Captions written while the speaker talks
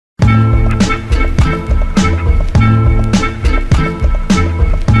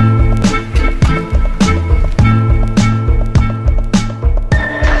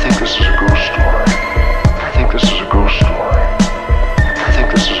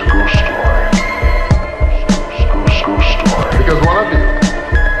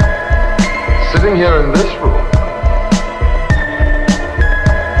here in this room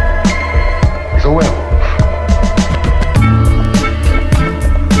is a werewolf.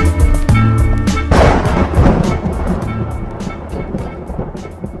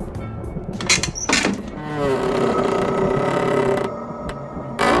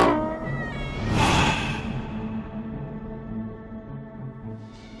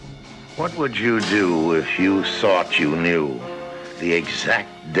 What would you do if you thought you knew the exact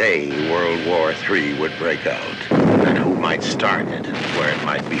day World War III would break out, and who might start it, where it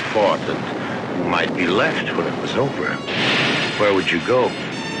might be fought, and who might be left when it was over? Where would you go?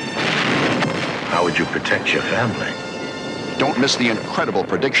 How would you protect your family? Don't miss the incredible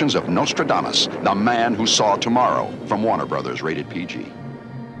predictions of Nostradamus, the man who saw tomorrow, from Warner Brothers, rated PG.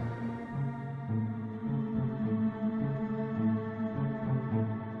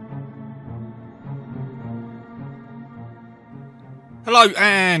 Hello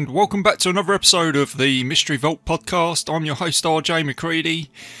and welcome back to another episode of the Mystery Vault podcast. I'm your host RJ McCready,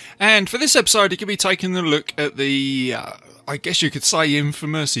 and for this episode we're going to be taking a look at the, I guess you could say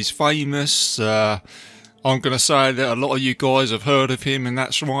infamous, he's famous, I'm going to say that a lot of you guys have heard of him, and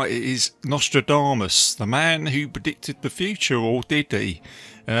that's right, it is Nostradamus, the man who predicted the future, or did he?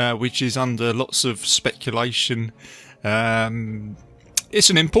 Which is under lots of speculation. It's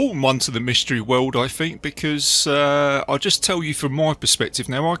an important one to the mystery world, I think, because I'll just tell you from my perspective.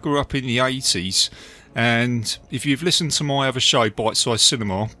 Now, I grew up in the 80s, and if you've listened to my other show, Bite Size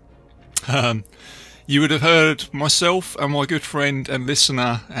Cinema, you would have heard myself and my good friend and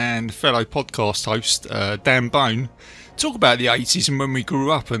listener and fellow podcast host, Dan Bone, talk about the 80s and when we grew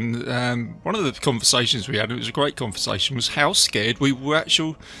up. And one of the conversations we had, it was a great conversation, was how scared we were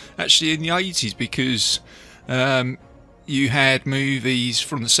actually in the 80s, because you had movies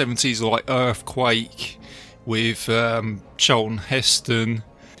from the 70s like Earthquake with Charlton Heston,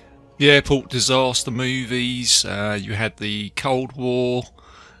 the airport disaster movies, you had the Cold War,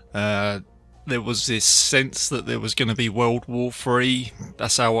 there was this sense that there was going to be World War III.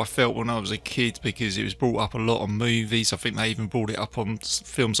 That's how I felt when I was a kid, because it was brought up a lot on movies. I think they even brought it up on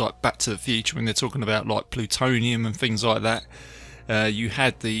films like Back to the Future when they're talking about like plutonium and things like that. You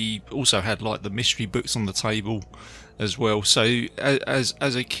had also had like the mystery books on the table as well. So as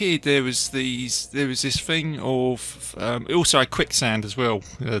a kid, there was this thing of it also had quicksand as well.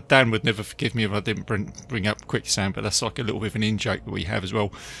 Dan would never forgive me if I didn't bring up quicksand, but that's like a little bit of an in-joke that we have as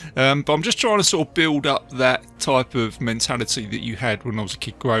well. But I'm just trying to sort of build up that type of mentality that you had when I was a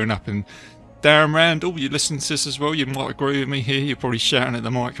kid growing up. And Darren Randall, you listen to this as well, you might agree with me here, you're probably shouting at the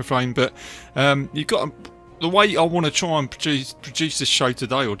microphone, but you've got the way I want to try and produce this show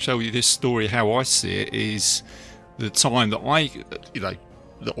today, or tell you this story how I see it, is the time that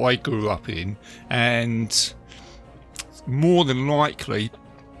I grew up in. And more than likely,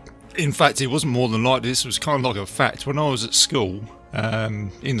 in fact it wasn't more than likely, this was kind of like a fact, when I was at school,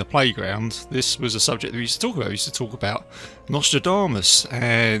 in the playground, this was a subject that we used to talk about. We used to talk about Nostradamus,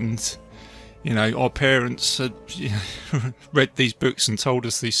 and our parents had read these books and told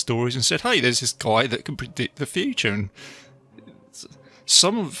us these stories and said, hey, there's this guy that can predict the future. And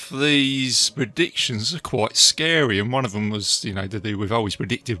some of these predictions are quite scary, and one of them was, to do with, he's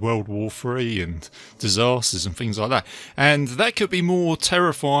predicted World War III and disasters and things like that. And that could be more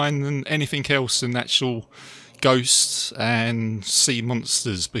terrifying than anything else than actual ghosts and sea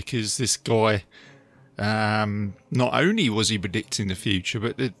monsters, because this guy, not only was he predicting the future,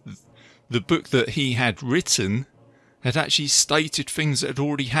 but the book that he had written had actually stated things that had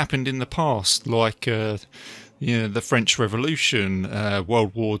already happened in the past, like the French Revolution,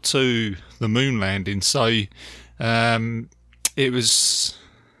 World War II, the moon landing. So it was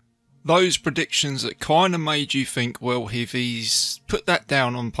those predictions that kind of made you think, well, if he's put that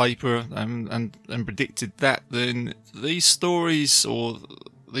down on paper and predicted that, then these stories or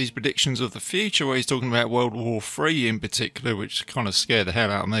these predictions of the future, where he's talking about World War III in particular, which kind of scared the hell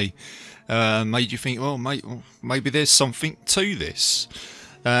out of me, made you think, well, maybe there's something to this.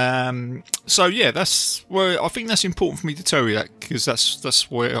 So yeah, that's where I think that's important for me to tell you that, because that's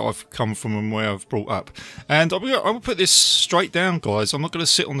where I've come from and where I've brought up. And I'm gonna put this straight down, guys. I'm not going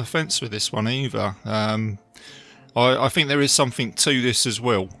to sit on the fence with this one either. I think there is something to this as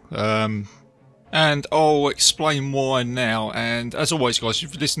well. And I'll explain why now. And as always, guys, if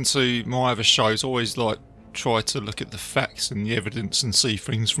you've listened to my other shows, always try to look at the facts and the evidence and see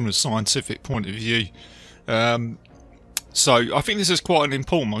things from a scientific point of view. So I think this is quite an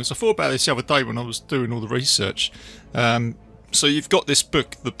important one, because I thought about this the other day when I was doing all the research. So you've got this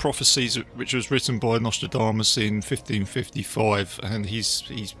book, The Prophecies, which was written by Nostradamus in 1555, and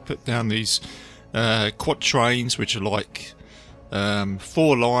he's put down these quatrains, which are like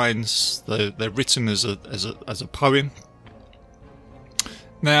 4 lines. They're written as a poem.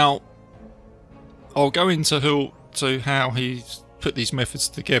 Now, I'll go into how he's put these methods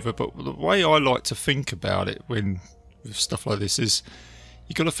together, but the way I like to think about it with stuff like this is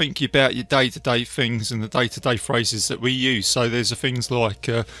you've got to think about your day-to-day things and the day-to-day phrases that we use. So there's things like,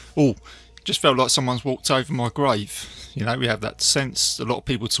 just felt like someone's walked over my grave. You know, we have that sense. A lot of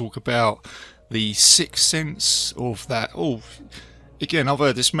people talk about the sixth sense of that. Again, I've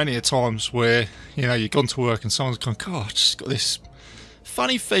heard this many a times where, you know, you've gone to work and someone's gone, God, I've just got this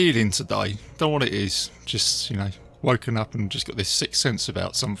funny feeling today. Don't know what it is. Just, you know, woken up and just got this sixth sense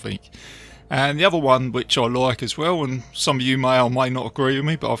about something. And the other one, which I like as well, and some of you may or may not agree with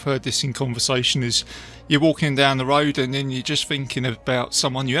me, but I've heard this in conversation, is you're walking down the road and then you're just thinking about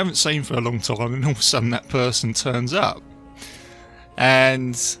someone you haven't seen for a long time, and all of a sudden that person turns up.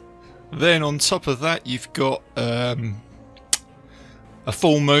 And then on top of that, you've got a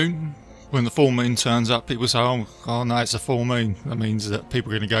full moon. When the full moon turns up, people say, oh no, it's a full moon. That means that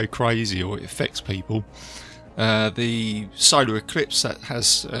people are going to go crazy, or it affects people. The solar eclipse, that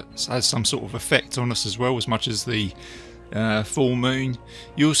has some sort of effect on us as well, as much as the full moon.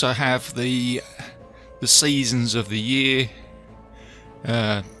 You also have the seasons of the year,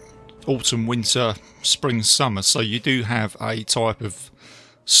 autumn, winter, spring, summer. So you do have a type of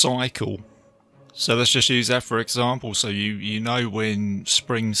cycle. So let's just use that for example. So you know when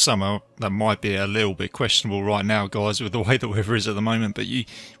spring, summer, that might be a little bit questionable right now, guys, with the way the weather is at the moment. But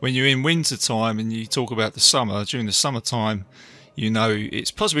when you're in winter time and you talk about the summer, during the summertime, you know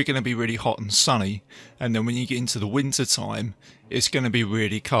it's possibly going to be really hot and sunny. And then when you get into the winter time, it's going to be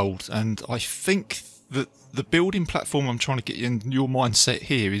really cold. And I think that the building platform I'm trying to get in your mindset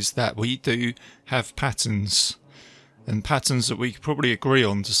here is that we do have patterns. And patterns that we probably agree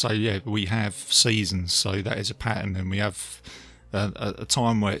on to say, yeah, we have seasons, so that is a pattern. And we have a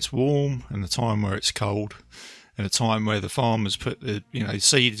time where it's warm and a time where it's cold, and a time where the farmers put the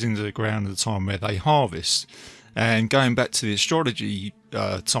seeds into the ground, and a time where they harvest. And going back to the astrology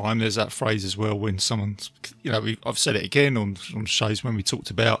time, there's that phrase as well when someone's, I've said it again on shows when we talked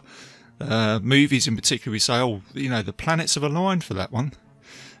about movies in particular. We say, the planets have aligned for that one.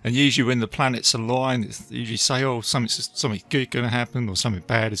 And usually when the planets align, it's usually say, something good going to happen or something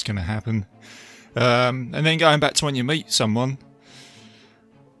bad is going to happen. And then going back to when you meet someone,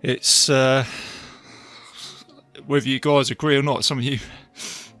 it's whether you guys agree or not. Some of you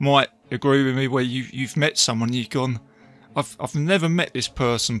might agree with me where you've met someone, you've gone, I've never met this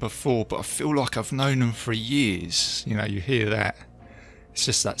person before, but I feel like I've known them for years. You know, you hear that. It's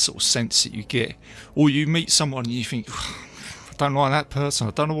just that sort of sense that you get. Or you meet someone and you think, I don't like that person,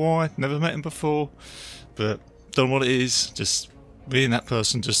 I don't know why, never met him before, but don't know what it is, just me and that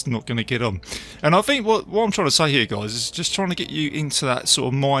person just not going to get on. And I think what I'm trying to say here, guys, is just trying to get you into that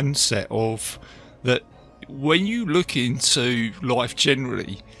sort of mindset of that when you look into life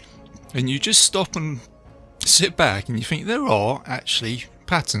generally and you just stop and sit back and you think there are actually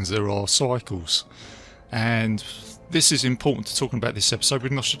patterns, there are cycles. And this is important to talking about this episode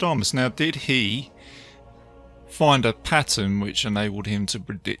with Nostradamus. Now, did he find a pattern which enabled him to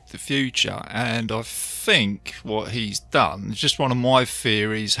predict the future? And I think what he's done, just one of my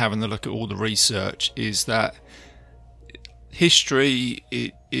theories, having a look at all the research, is that history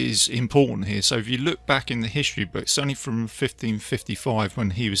is important here. So if you look back in the history books, only from 1555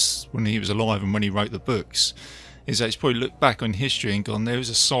 when he was alive and when he wrote the books, is that he's probably looked back on history and gone, there was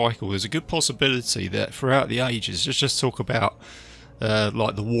a cycle. There's a good possibility that throughout the ages, let's just talk about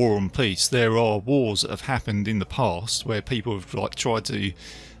like the War and Peace, there are wars that have happened in the past where people have tried to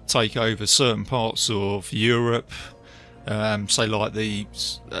take over certain parts of Europe, say like the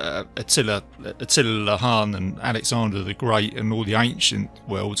Attila the Hun and Alexander the Great and all the ancient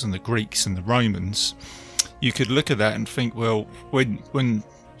worlds and the Greeks and the Romans. You could look at that and think, well, when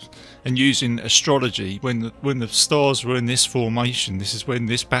and using astrology, when the stars were in this formation, this is when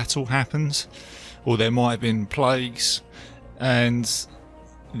this battle happens, or there might have been plagues. And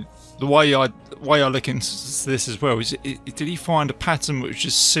the way I look into this as well is, did he find a pattern which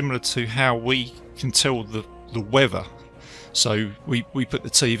is similar to how we can tell the weather? So we put the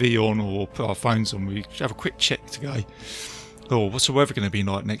TV on or put our phones on, we have a quick check to go, oh, what's the weather going to be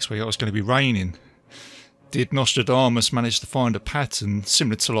like next week? Oh, it's going to be raining. Did Nostradamus manage to find a pattern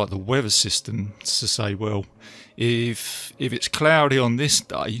similar to like the weather system to say, well, if it's cloudy on this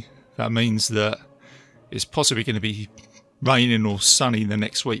day, that means that it's possibly going to be raining or sunny the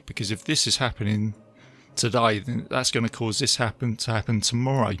next week, because if this is happening today, then that's going to cause this to happen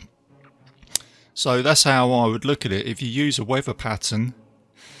tomorrow. So that's how I would look at it. If you use a weather pattern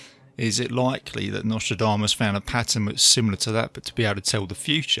is it likely that Nostradamus found a pattern that's similar to that, but to be able to tell the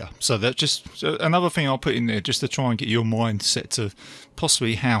future? So that's just another thing I'll put in there, just to try and get your mind set to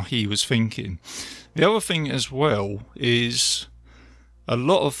possibly how he was thinking. The other thing as well is a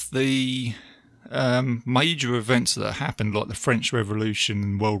lot of the major events that happened, like the French Revolution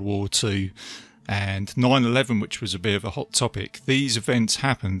and World War II and 9/11, which was a bit of a hot topic. These events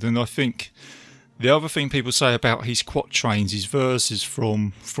happened, and I think the other thing people say about his quatrains, his verses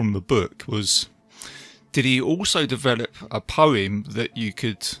from the book, was, did he also develop a poem that you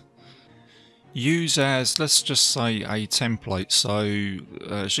could use as, let's just say, a template?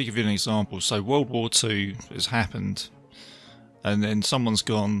 So, should give you an example. So, World War II has happened, and then someone's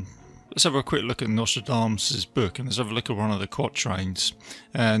gone, let's have a quick look at Nostradamus' book, and let's have a look at one of the quatrains.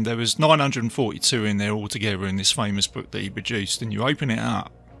 And there was 942 in there altogether in this famous book that he produced, and you open it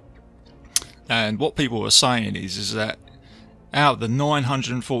up, and what people are saying is that out of the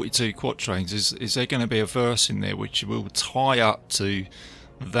 942 quatrains, is there going to be a verse in there which will tie up to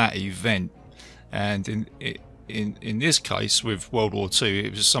that event? And in this case, with World War II,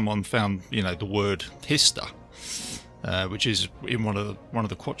 it was someone found, you know, the word "hister," which is in one of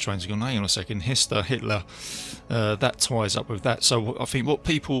the quatrains. You're going, hang on a second, "hister," Hitler, that ties up with that. So I think what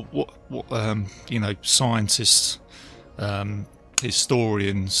people, you know, scientists,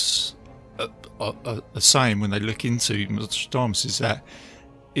 historians are saying when they look into Nostradamus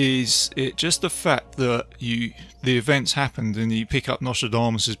is it just the fact that the events happened, and you pick up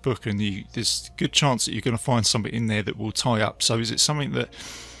Nostradamus' book, and there's a good chance that you're going to find something in there that will tie up. So is it something that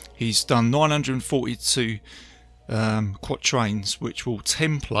he's done 942 quatrains which will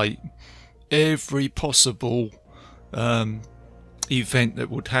template every possible event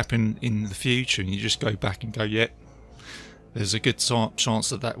that would happen in the future, and you just go back and go, yeah, there's a good chance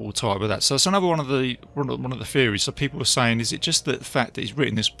that will tie up with that. So that's another one of the theories. So people are saying, is it just the fact that he's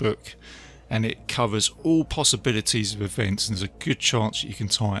written this book and it covers all possibilities of events, and there's a good chance that you can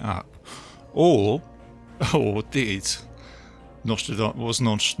tie it up, or did Nostradamus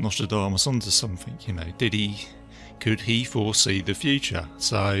onto something? You know, could he foresee the future?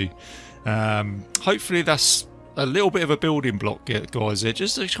 So hopefully that's a little bit of a building block, guys, there,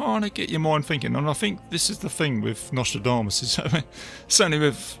 just to kind of get your mind thinking. And I think this is the thing with Nostradamus, is certainly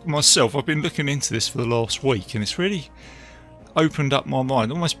with myself, I've been looking into this for the last week, and it's really opened up my mind,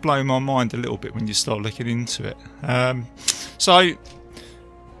 almost blown my mind a little bit when you start looking into it. So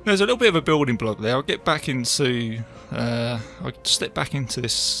there's a little bit of a building block there. I'll get back into I'll step back into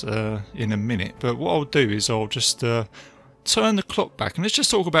this in a minute, but what I'll do is I'll just turn the clock back, and let's just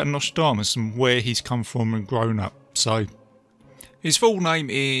talk about Nostradamus and where he's come from and grown up. So his full name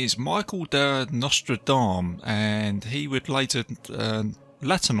is Michael de Nostradam, and he would later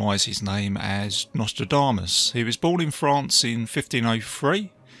Latinise his name as Nostradamus. He was born in France in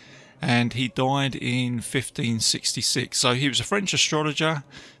 1503, and he died in 1566. So he was a French astrologer,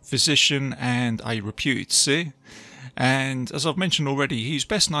 physician, and a reputed seer. And as I've mentioned already, he's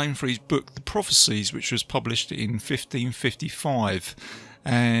best known for his book The Prophecies, which was published in 1555,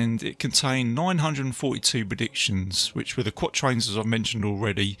 and it contained 942 predictions, which were the quatrains, as I've mentioned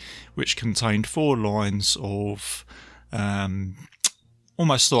already, which contained 4 lines of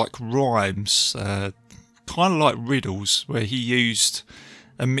almost like rhymes, kind of like riddles, where he used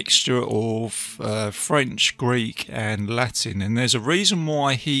a mixture of French, Greek and Latin. And there's a reason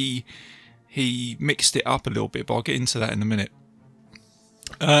why he mixed it up a little bit, but I'll get into that in a minute.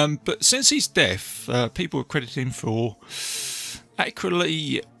 But since his death, people accredit him for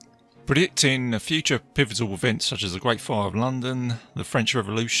accurately predicting future pivotal events such as the Great Fire of London, the French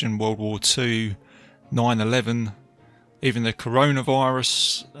Revolution, World War II, 9/11, even the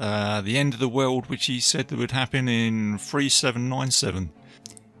coronavirus, the end of the world, which he said that would happen in 3797.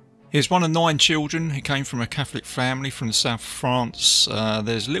 He's one of 9 children who came from a Catholic family from the south of France.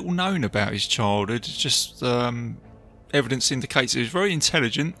 There's little known about his childhood. It's just evidence indicates he was very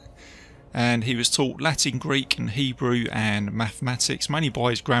intelligent, and he was taught Latin, Greek and Hebrew and mathematics, mainly by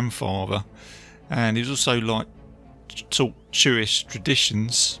his grandfather. And he was also taught Jewish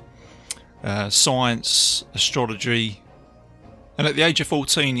traditions, science, astrology. And at the age of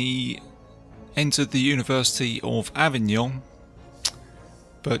 14 he entered the University of Avignon.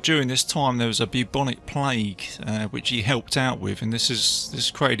 But during this time there was a bubonic plague which he helped out with, and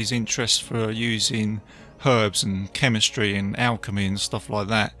this created his interest for using herbs and chemistry and alchemy and stuff like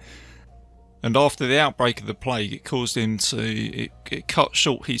that. And after the outbreak of the plague, it caused him to it cut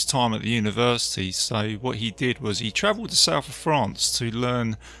short his time at the university. So what he did was he travelled to south of France to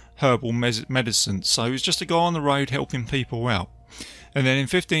learn herbal medicine. So he was just a guy on the road helping people out. And then in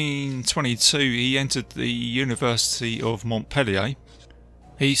 1522 he entered the University of Montpellier.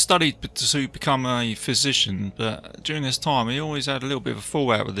 He studied to become a physician, but during this time he always had a little bit of a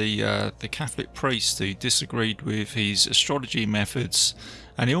fallout with the Catholic priest who disagreed with his astrology methods,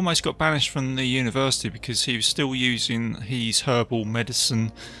 and he almost got banished from the university because he was still using his herbal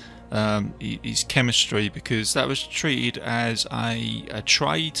medicine, his chemistry, because that was treated as a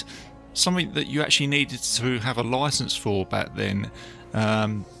trade, something that you actually needed to have a license for back then.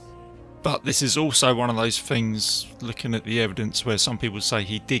 But this is also one of those things, looking at the evidence, where some people say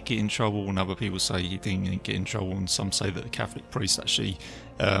he did get in trouble and other people say he didn't get in trouble, and some say that the Catholic priest actually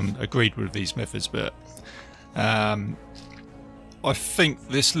agreed with these methods. But I think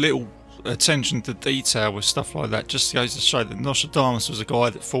this little attention to detail with stuff like that just goes to show that Nostradamus was a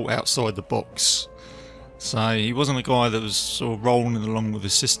guy that thought outside the box. So he wasn't a guy that was sort of rolling along with the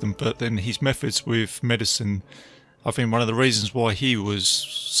system, but then his methods with medicine, I think one of the reasons why he was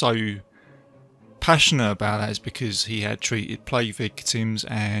so passionate about that is because he had treated plague victims,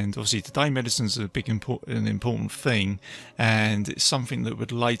 and obviously today medicine's a big important thing, and it's something that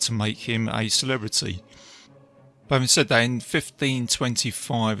would later make him a celebrity. But having said that, in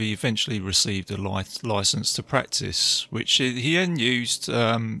 1525 he eventually received a license to practice, which he then used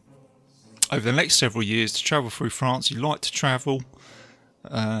over the next several years to travel through France. He liked to travel.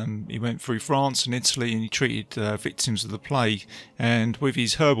 He went through France and Italy, and he treated victims of the plague. And with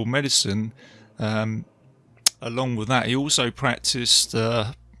his herbal medicine, along with that, he also practiced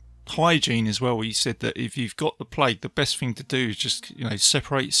hygiene as well. He said that if you've got the plague, the best thing to do is just,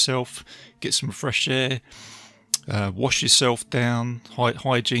 separate yourself, get some fresh air, wash yourself down.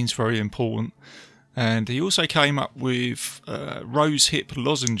 Hygiene's very important. And he also came up with rose hip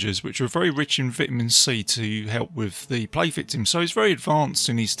lozenges, which were very rich in vitamin C to help with the plague victims. So he's very advanced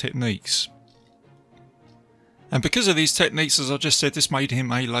in his techniques. And because of these techniques, as I just said, this made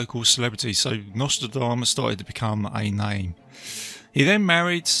him a local celebrity. So Nostradamus started to become a name. He then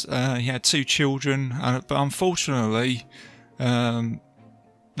married, he had 2 children, but unfortunately there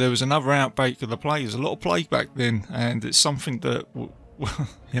was another outbreak of the plague. There's a lot of plague back then, and it's something that,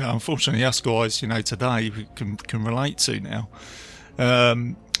 unfortunately us guys, today we can relate to now.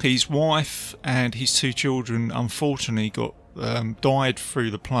 His wife and his 2 children unfortunately died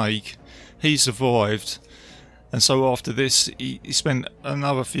through the plague. He survived. And so after this, he spent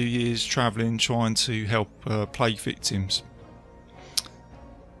another few years travelling, trying to help plague victims.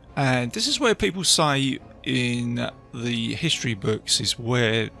 And this is where people say in the history books is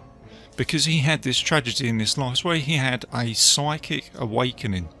where, because he had this tragedy in his life, it's where he had a psychic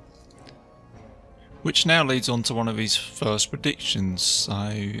awakening. Which now leads on to one of his first predictions. So,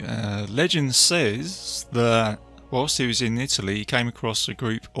 legend says that whilst he was in Italy, he came across a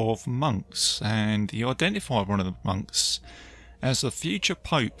group of monks, and he identified one of the monks as the future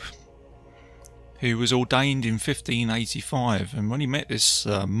Pope, who was ordained in 1585. And when he met this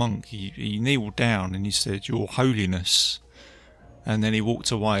monk, he kneeled down and he said, "Your Holiness," and then he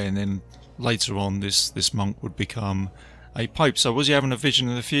walked away. And then later on, this monk would become a Pope. So was he having a vision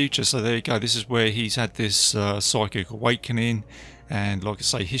of the future? So there you go. This is where he's had this psychic awakening, and like I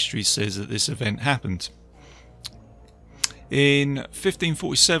say, history says that this event happened. In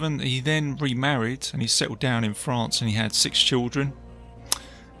 1547 he then remarried, and he settled down in France, and he had 6 children.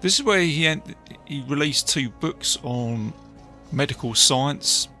 This is where he released 2 books on medical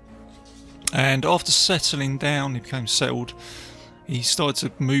science, and after settling down, he became settled, he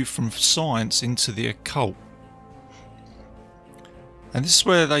started to move from science into the occult. And this is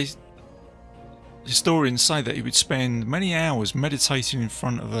where historians say that he would spend many hours meditating in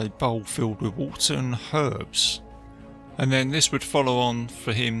front of a bowl filled with water and herbs. And then this would follow on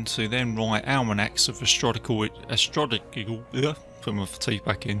for him to then write almanacs of astrological put my teeth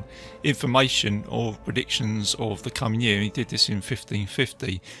back in, information of predictions of the coming year. He did this in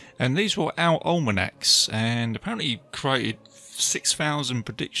 1550, and these were almanacs, and apparently he created 6,000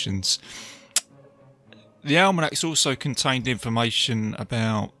 predictions. The almanacs also contained information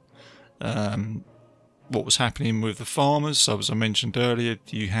about what was happening with the farmers. So as I mentioned earlier,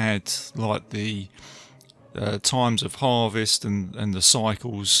 you had like the times of harvest and the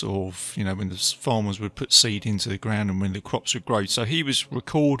cycles of, when the farmers would put seed into the ground and when the crops would grow. So he was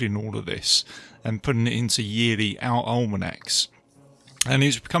recording all of this and putting it into yearly almanacs, and he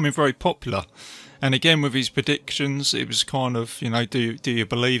was becoming very popular. And again, with his predictions, it was kind of, do you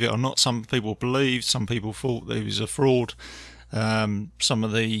believe it or not? Some people believed, some people thought that he was a fraud. Some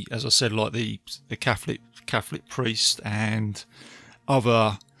of the, as I said, like the Catholic priest and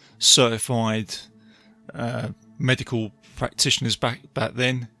other certified medical practitioners back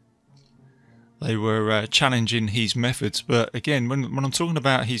then, they were challenging his methods. But again, when I'm talking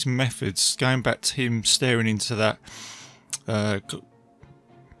about his methods, going back to him staring into that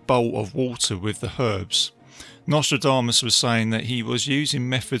bowl of water with the herbs. Nostradamus was saying that he was using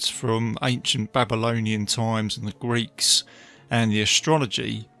methods from ancient Babylonian times and the Greeks and the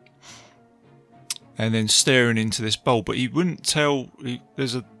astrology, and then staring into this bowl. But he wouldn't tell.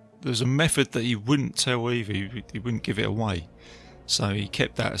 There's a method that he wouldn't tell either. He wouldn't give it away, so he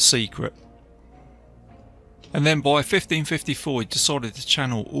kept that a secret. And then by 1554 he decided to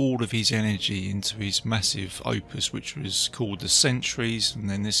channel all of his energy into his massive opus, which was called The Centuries. And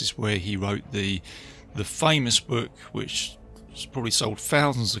then this is where he wrote the famous book, which has probably sold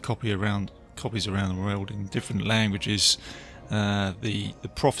thousands of copies around the world in different languages. The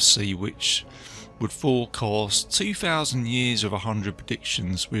prophecy, which would forecast 2,000 years of 100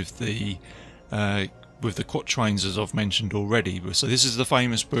 predictions with the quatrains, as I've mentioned already. So this is the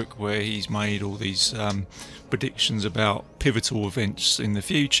famous book where he's made all these predictions about pivotal events in the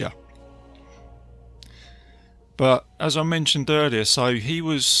future. But as I mentioned earlier, so he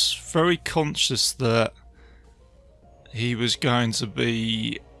was very conscious that he was going to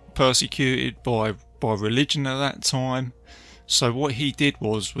be persecuted by religion at that time. So what he did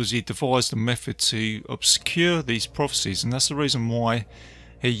was he devised a method to obscure these prophecies, and that's the reason why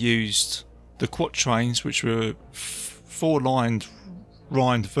he used the quatrains, which were four-lined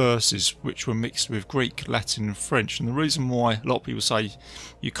rhymed verses which were mixed with Greek, Latin and French. And the reason why a lot of people say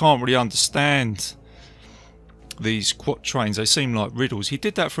you can't really understand these quatrains, they seem like riddles, he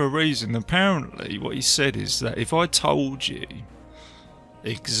did that for a reason. Apparently what he said is that if I told you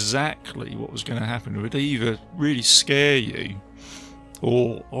exactly what was going to happen, it would either really scare you,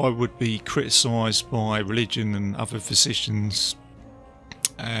 or I would be criticised by religion and other physicians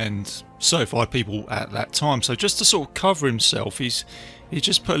and certified people at that time. So just to sort of cover himself, he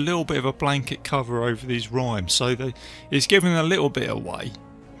just put a little bit of a blanket cover over these rhymes. So he's giving a little bit away,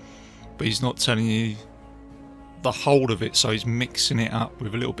 but he's not telling you the whole of it. So he's mixing it up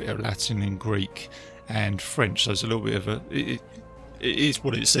with a little bit of Latin and Greek and French. So it's a little bit of a... It is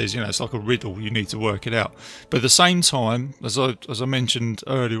what it says, you know, it's like a riddle, you need to work it out. But at the same time, as I mentioned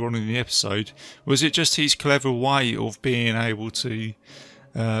earlier on in the episode, was it just his clever way of being able to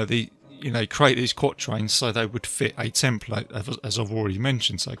create these quatrains so they would fit a template, as I've already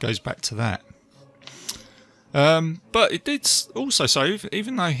mentioned. So it goes back to that. But it did also say,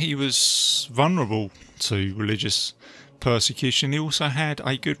 even though he was vulnerable to religious persecution, he also had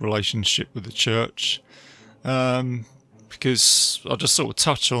a good relationship with the church. Because I'll just sort of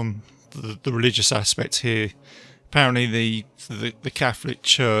touch on the religious aspect here. Apparently the Catholic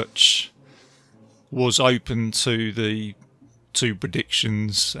Church was open to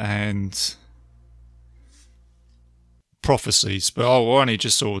predictions and prophecies, but I'll only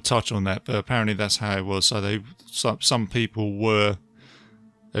just sort of touch on that. But apparently that's how it was. So some people were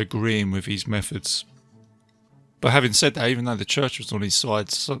agreeing with his methods. But having said that, even though the church was on his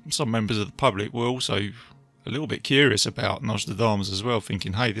side, some members of the public were also a little bit curious about Nostradamus as well,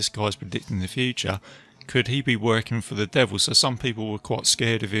 thinking, hey, this guy's predicting the future. Could he be working for the devil? So some people were quite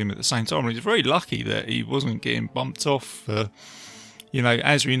scared of him at the same time. And he's very lucky that he wasn't getting bumped off.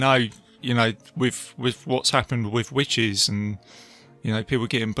 As we know, with what's happened with witches and, people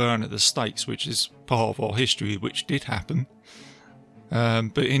getting burned at the stakes, which is part of our history, which did happen.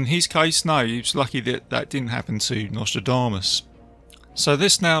 But in his case, no, he was lucky that didn't happen to Nostradamus. So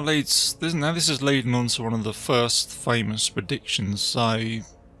this is leading on to one of the first famous predictions. So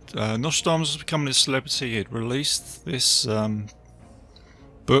Nostradamus was becoming a celebrity. He had released this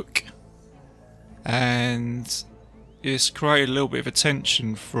book, and it's created a little bit of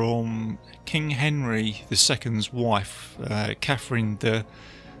attention from King Henry II's wife, Catherine de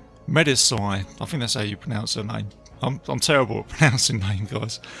Medici. I think that's how you pronounce her name. I'm terrible at pronouncing names,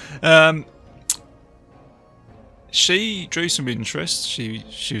 guys. She drew some interest. She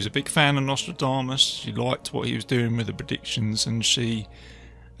was a big fan of Nostradamus. She liked what he was doing with the predictions, and she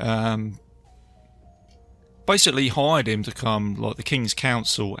basically hired him to come like the King's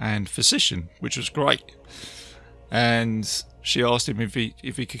Counsel and physician, which was great. And she asked him if he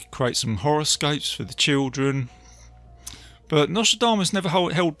could create some horoscopes for the children. But Nostradamus never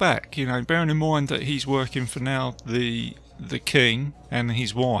held back, bearing in mind that he's working for now the king and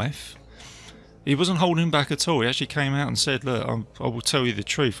his wife. He wasn't holding back at all. He actually came out and said, look, I will tell you the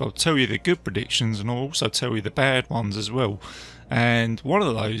truth. I'll tell you the good predictions, and I'll also tell you the bad ones as well. And one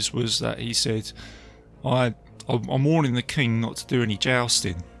of those was that he said, I'm warning the king not to do any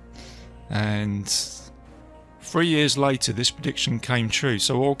jousting. And 3 years later, this prediction came true.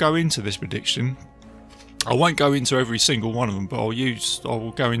 So I'll go into this prediction. I won't go into every single one of them, but I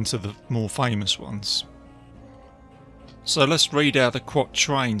will go into the more famous ones. So let's read out the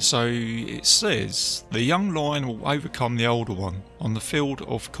quatrain. So it says, the young lion will overcome the older one on the field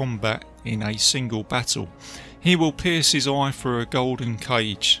of combat in a single battle. He will pierce his eye through a golden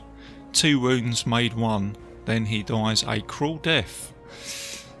cage. 2 wounds made 1, then he dies a cruel death.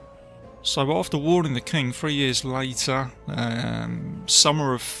 So after warning the king 3 years later,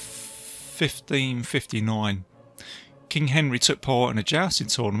 summer of 1559, King Henry took part in a jousting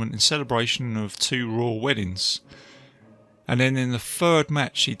tournament in celebration of 2 royal weddings. And then in the 3rd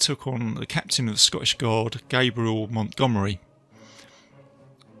match he took on the captain of the Scottish Guard, Gabriel Montgomery.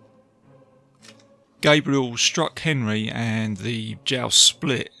 Gabriel struck Henry and the joust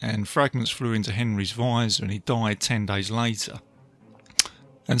split and fragments flew into Henry's visor and he died 10 days later.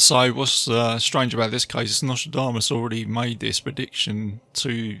 And so what's strange about this case is Nostradamus already made this prediction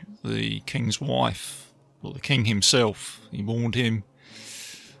to the king's wife, or the king himself. He warned him.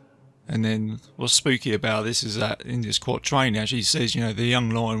 And then what's spooky about this is that in this quatrain actually says, you know, the young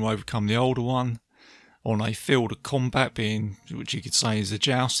lion will overcome the older one on a field of combat, being, which you could say is a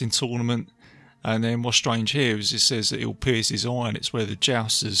jousting tournament. And then what's strange here is it says that he'll pierce his eye, and it's where the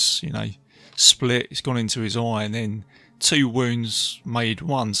joust has, you know, split, it's gone into his eye, and then 2 wounds made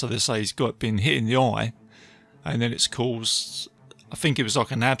 1. So they say he's been hit in the eye, and then it's caused, I think it was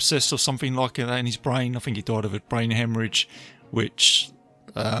like an abscess or something like that in his brain. I think he died of a brain hemorrhage, which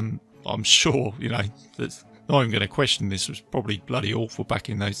I'm sure, you know, that's not even going to question this, was probably bloody awful back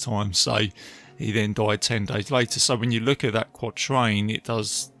in those times. So he then died 10 days later. So when you look at that quatrain, it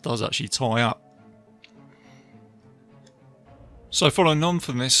does actually tie up. So following on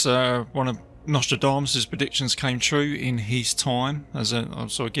from this, one of Nostradamus' predictions came true in his time. I'll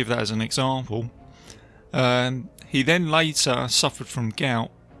sort of give that as an example. He then later suffered from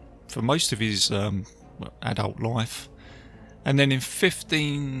gout for most of his adult life. And then in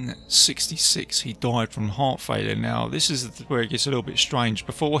 1566 he died from heart failure. Now this is where it gets a little bit strange.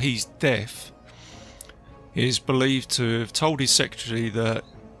 Before his death, he is believed to have told his secretary that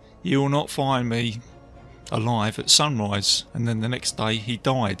you will not find me alive at sunrise, and then the next day he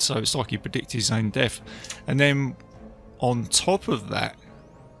died. So it's like he predicted his own death. And then on top of that,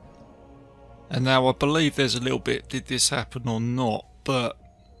 and now I believe there's a little bit, did this happen or not, but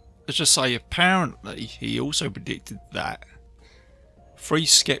let's just say apparently he also predicted that 3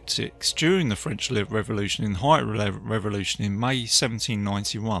 skeptics during the French Revolution, in the height of the Revolution in May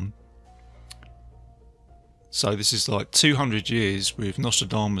 1791. So this is like 200 years with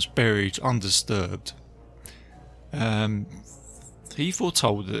Nostradamus buried undisturbed. He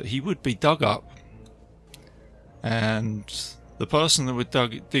foretold that he would be dug up, and the person that would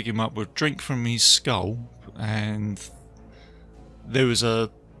dig him up would drink from his skull. And there was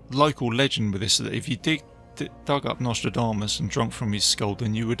a local legend with this, that if you dug up Nostradamus and drunk from his skull,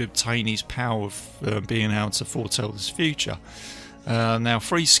 then you would obtain his power of being able to foretell his future. Now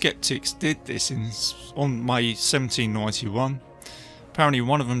 3 skeptics did this on May 1791. Apparently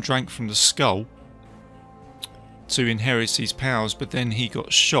one of them drank from the skull to inherit his powers, but then he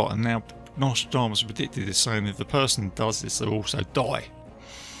got shot, and now Nostradamus predicted this, saying if the person does this, they'll also die.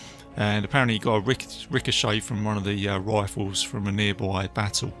 And apparently he got a ricochet from one of the rifles from a nearby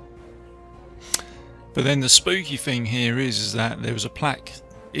battle. But then the spooky thing here is that there was a plaque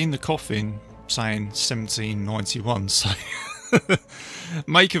in the coffin saying 1791. So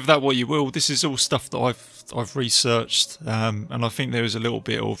make of that what you will. This is all stuff that I've researched, and I think there was a little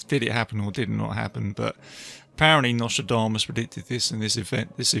bit of did it happen or did it not happen. But apparently Nostradamus predicted this, and this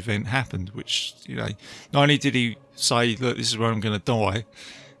event happened. Which, you know, not only did he say, look, this is where I'm going to die,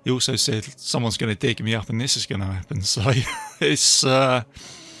 he also said someone's going to dig me up and this is going to happen. So it's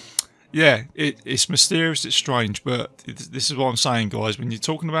yeah, it's mysterious, it's strange, but this is what I'm saying, guys. When you're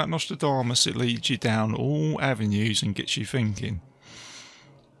talking about Nostradamus, it leads you down all avenues and gets you thinking.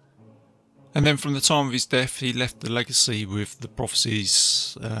 And then from the time of his death, he left the legacy with the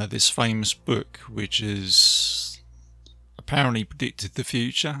prophecies, this famous book, which is apparently predicted the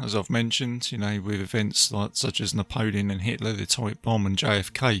future, as I've mentioned, you know, with events such as Napoleon and Hitler, the atomic bomb, and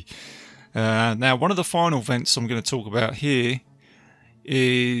JFK. Now, one of the final events I'm going to talk about here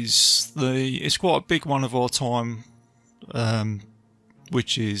is it's quite a big one of our time,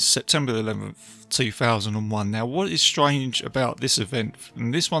 which is September 11th, 2001. Now, what is strange about this event,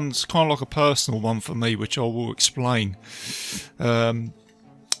 and this one's kind of like a personal one for me, which I will explain,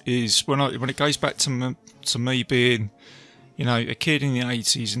 is when it goes back to me being, you know, a kid in the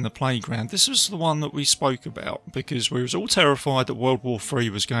 80s in the playground. This was the one that we spoke about because we was all terrified that World War III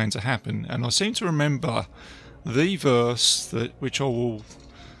was going to happen, and I seem to remember the verse which I will,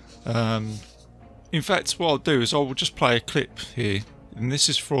 in fact, what I'll do is I will just play a clip here, and this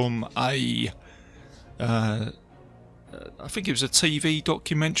is from a I think it was a TV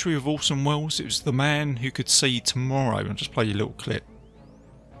documentary of Orson Welles. It was The Man Who Could See Tomorrow. I'll just play you a little clip.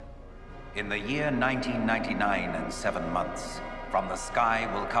 In the year 1999 and 7 months, from the sky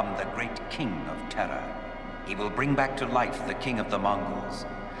will come the great king of terror. He will bring back to life the king of the Mongols.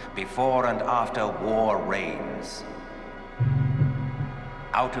 Before and after war reigns.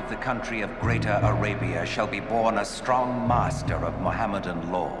 Out of the country of Greater Arabia shall be born a strong master of Mohammedan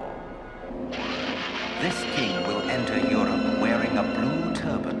law. This king will enter Europe wearing a blue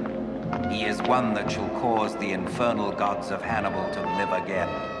turban. He is one that shall cause the infernal gods of Hannibal to live again.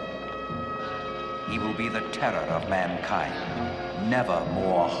 He will be the terror of mankind. Never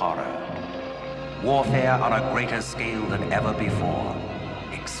more horror. Warfare on a greater scale than ever before.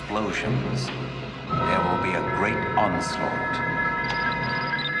 Explosions. There will be a great onslaught.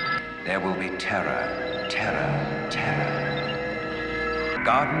 There will be terror, terror, terror.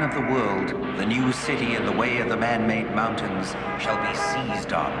 Garden of the World, the new city in the way of the man-made mountains, shall be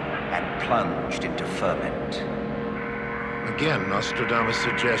seized on and plunged into ferment. Again, Nostradamus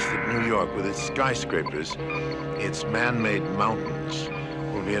suggests that New York, with its skyscrapers, its man-made mountains,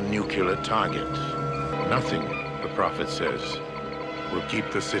 will be a nuclear target. Nothing, the prophet says, will keep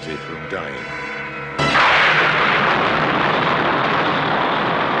the city from dying.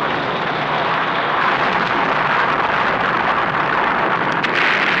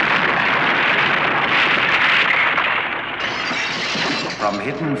 From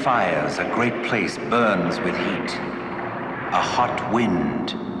hidden fires, a great place burns with heat. A hot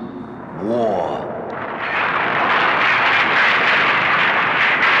wind. War.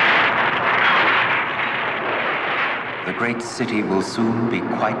 The great city will soon be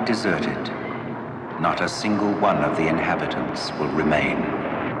quite deserted. Not a single one of the inhabitants will remain.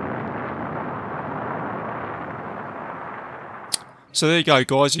 So there you go,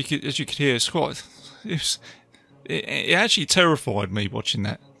 guys. As you could hear, it actually terrified me watching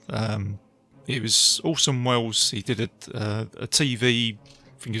that. It was Orson Welles. He did a TV, I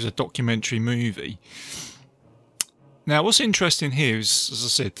think it was a documentary movie. Now, what's interesting here is, as I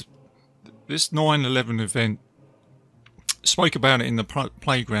said, this 9/11 event, spoke about it in the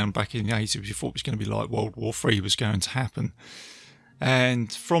playground back in the 80s. We thought it was going to be like World War III was going to happen.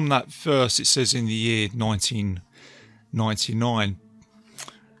 And from that verse, it says in the year 1999.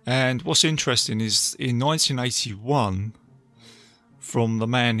 And what's interesting is in 1981, from The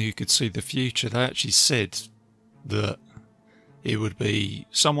Man Who Could See the Future, they actually said that it would be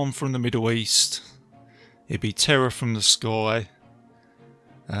someone from the Middle East, it'd be terror from the sky,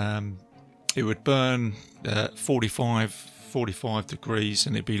 it would burn 45 degrees,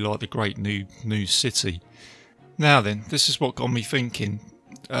 and it'd be like the great new city. Now then, this is what got me thinking.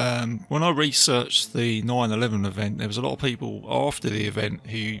 When I researched the 9/11 event, there was a lot of people after the event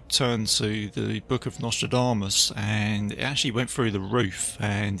who turned to the Book of Nostradamus, and it actually went through the roof,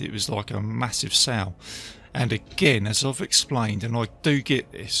 and it was like a massive sale. And again, as I've explained, and I do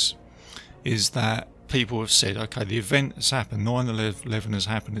get this, is that people have said, okay, the event has happened, 9/11 has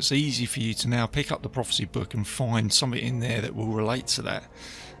happened, it's easy for you to now pick up the prophecy book and find something in there that will relate to that.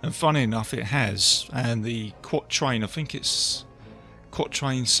 And funny enough, it has. And the quatrain, I think it's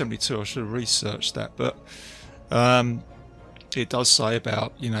quatrain 72, I should have researched that, but it does say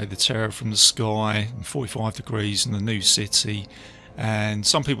about, you know, the terror from the sky and 45 degrees and the new city. And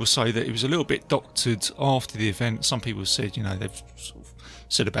some people say that it was a little bit doctored after the event. Some people said, you know, they've sort of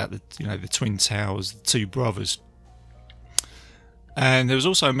said about the, you know, the Twin Towers, the two brothers. And there was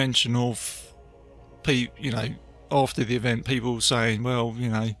also a mention of, you know, after the event, people saying, well, you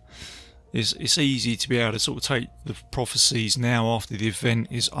know, it's easy to be able to sort of take the prophecies now after the event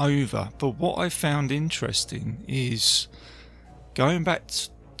is over. But what I found interesting is going back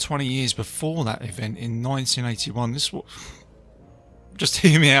 20 years before that event in 1981. This is what, just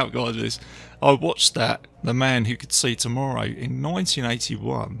hear me out, guys. This, I watched that, The Man Who Could See Tomorrow, in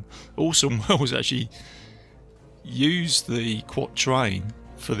 1981. Orson Welles actually used the quatrain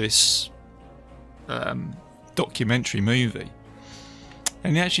for this documentary movie,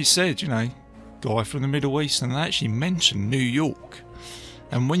 and he actually said, you know, guy from the Middle East, and they actually mentioned New York.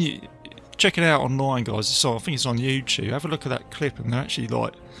 And when you check it out online, guys, I think it's on YouTube, have a look at that clip, and they're actually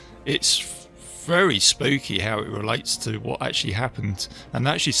like, it's very spooky how it relates to what actually happened. And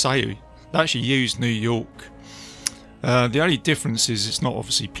they actually used New York. The only difference is it's not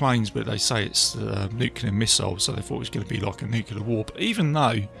obviously planes, but they say it's nuclear missiles, so they thought it was going to be like a nuclear war. But even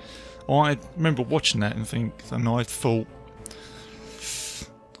though, I remember watching that and I thought,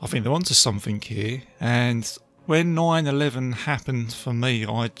 I think they're onto something here. And when 9/11 happened for me,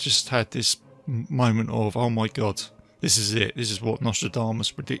 I just had this moment of, oh my god, this is it. This is what Nostradamus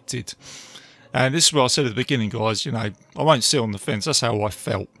predicted. And this is what I said at the beginning, guys. You know, I won't sit on the fence. That's how I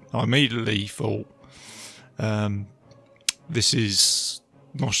felt. I immediately thought, this is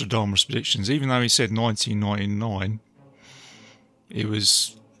Nostradamus' predictions. Even though he said 1999, it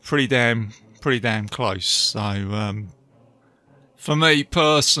was pretty damn close. So, for me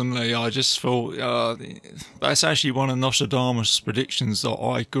personally, I just thought that's actually one of Nostradamus' predictions that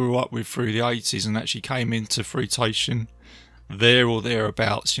I grew up with through the 80s and actually came into fruition there or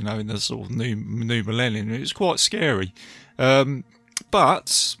thereabouts, you know, in the sort of new millennium. It was quite scary.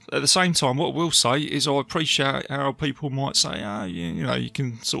 But at the same time, what we'll say is I appreciate how people might say, you know, you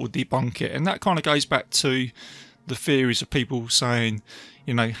can sort of debunk it. And that kind of goes back to the theories of people saying,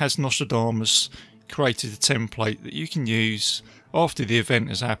 you know, has Nostradamus created a template that you can use after the event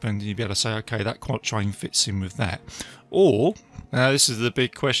has happened and you'll be able to say, okay, that quatrain fits in with that. Or, this is the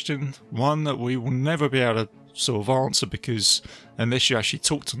big question, one that we will never be able to sort of answer, because unless you actually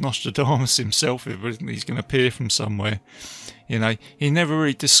talk to Nostradamus himself, he's going to appear from somewhere. You know, he never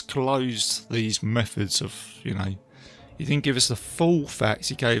really disclosed these methods of, you know, he didn't give us the full facts,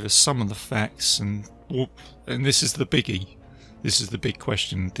 he gave us some of the facts, and this is the biggie. This is the big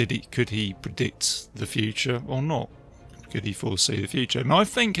question. Could he predict the future or not? Could he foresee the future? And I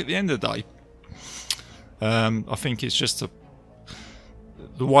think at the end of the day, I think it's just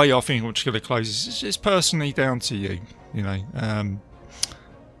the way I think I'm just going to close this. It's personally down to you. You know,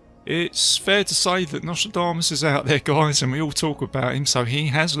 it's fair to say that Nostradamus is out there, guys, and we all talk about him. So he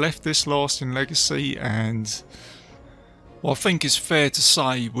has left this lasting legacy, and what I think is fair to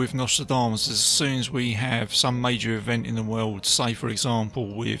say with Nostradamus is as soon as we have some major event in the world, say for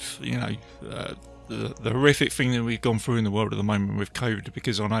example with, you know, the horrific thing that we've gone through in the world at the moment with COVID,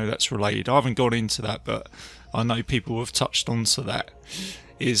 because I know that's related. I haven't got into that, but I know people have touched onto that.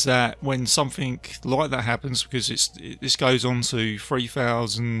 Is that when something like that happens, because this goes on to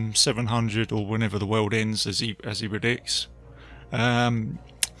 3,700 or whenever the world ends, as he predicts,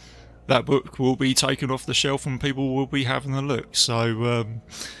 that book will be taken off the shelf and people will be having a look. So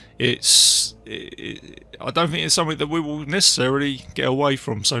I don't think it's something that we will necessarily get away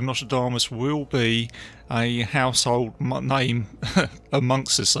from. So Nostradamus will be a household name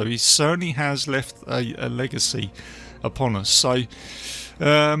amongst us. So he certainly has left a legacy upon us. So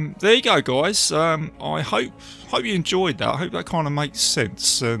there you go, guys. I hope you enjoyed that. I hope that kind of makes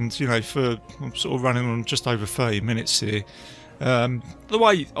sense. And you know, I'm sort of running on just over 30 minutes here. The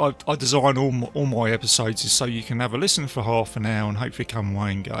way I design all my episodes is so you can have a listen for half an hour and hopefully come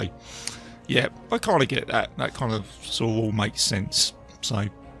away and go, yeah, I kind of get that. That kind of sort of all makes sense. So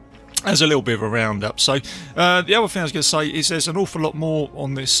as a little bit of a roundup. So the other thing I was going to say is there's an awful lot more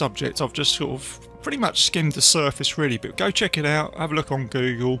on this subject. I've just sort of pretty much skimmed the surface really, but go check it out. Have a look on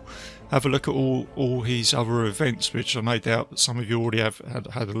Google. Have a look at all his other events, which I no doubt that some of you already have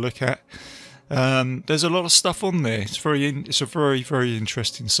had a look at. There's a lot of stuff on there. It's a very, very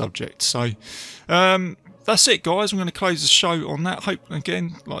interesting subject. So that's it, guys. I'm going to close the show on that. Hope,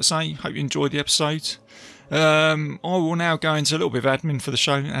 again, like I say, hope you enjoyed the episode. I will now go into a little bit of admin for the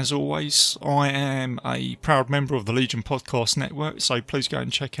show. As always, I am a proud member of the Legion Podcast Network, so please go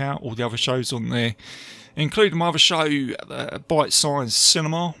and check out all the other shows on there, including my other show, Bite Size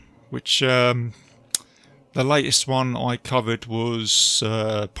Cinema, which the latest one I covered was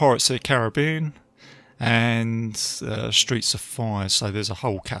Pirates of the Caribbean and Streets of Fire. So there's a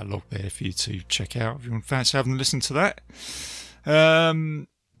whole catalogue there for you to check out if you want to fancy having a listen to that.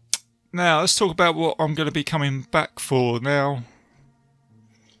 Now let's talk about what I'm going to be coming back for now.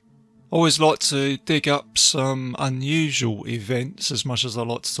 I always like to dig up some unusual events as much as I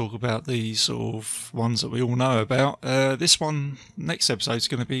like to talk about these sort of ones that we all know about. This one, next episode, is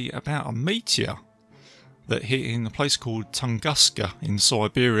going to be about a meteor that hit in a place called Tunguska in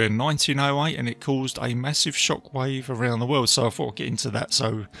Siberia in 1908, and it caused a massive shockwave around the world. So I thought I'd get into that.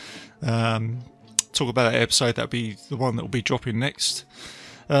 So talk about that episode. That'll be the one that will be dropping next.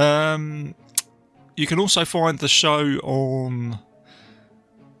 You can also find the show on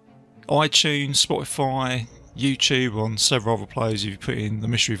iTunes, Spotify, YouTube, on several other players if you put in the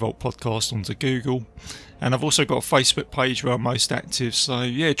Mystery Vault podcast onto Google. And I've also got a Facebook page where I'm most active. So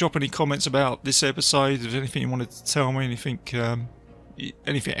yeah, drop any comments about this episode. If there's anything you wanted to tell me,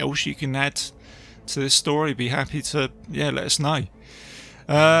 anything else you can add to this story, be happy to let us know.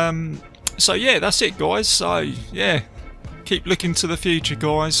 So yeah, that's it, guys. So yeah, keep looking to the future,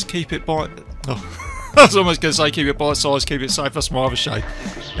 guys. Keep it I was almost going to say keep it bite-sized, keep it safe. That's my other show.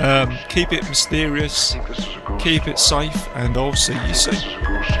 Keep it mysterious, keep it safe, and I'll see you soon.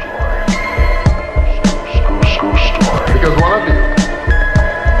 Because one of you,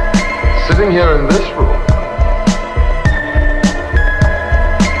 sitting here in this room,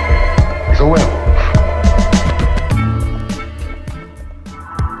 is a wimp.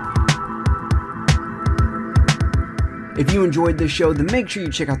 If you enjoyed this show, then make sure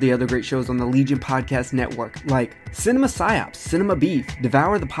you check out the other great shows on the Legion Podcast Network, like Cinema Psyops, Cinema Beef,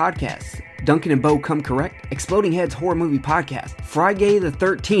 Devour the Podcast, Duncan and Bo Come Correct, Exploding Heads Horror Movie Podcast, Friday the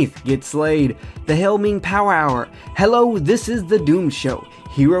 13th, Get Slayed, The Hellming Power Hour, Hello, This is the Doom Show,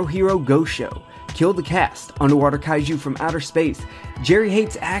 Hero Hero Go Show, Kill the Cast, Underwater Kaiju from Outer Space, Jerry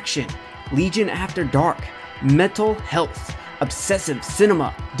Hates Action, Legion After Dark, Mental Health, Obsessive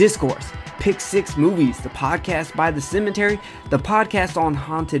Cinema, Discourse, Pick 6 Movies, the podcast by The Cemetery, the podcast on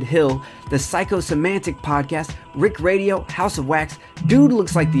Haunted Hill, the Psychosemantic Podcast, Rick Radio, House of Wax, Dude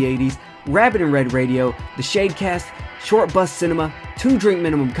Looks Like the 80s, Rabbit and Red Radio, the Shadecast, Short Bus Cinema, 2 Drink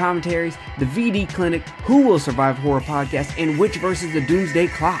Minimum Commentaries, the VD Clinic, Who Will Survive Horror Podcast, and Witch vs. the Doomsday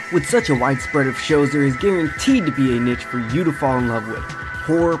Clock. With such a wide spread of shows, there is guaranteed to be a niche for you to fall in love with.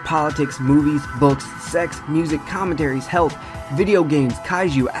 Horror, politics, movies, books, sex, music, commentaries, health, video games,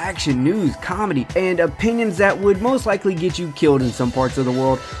 kaiju, action, news, comedy, and opinions that would most likely get you killed in some parts of the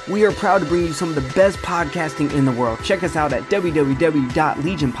world. We are proud to bring you some of the best podcasting in the world. Check us out at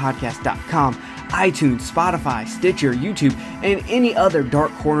www.legionpodcast.com, iTunes, Spotify, Stitcher, YouTube, and any other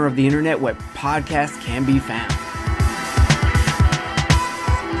dark corner of the internet where podcasts can be found.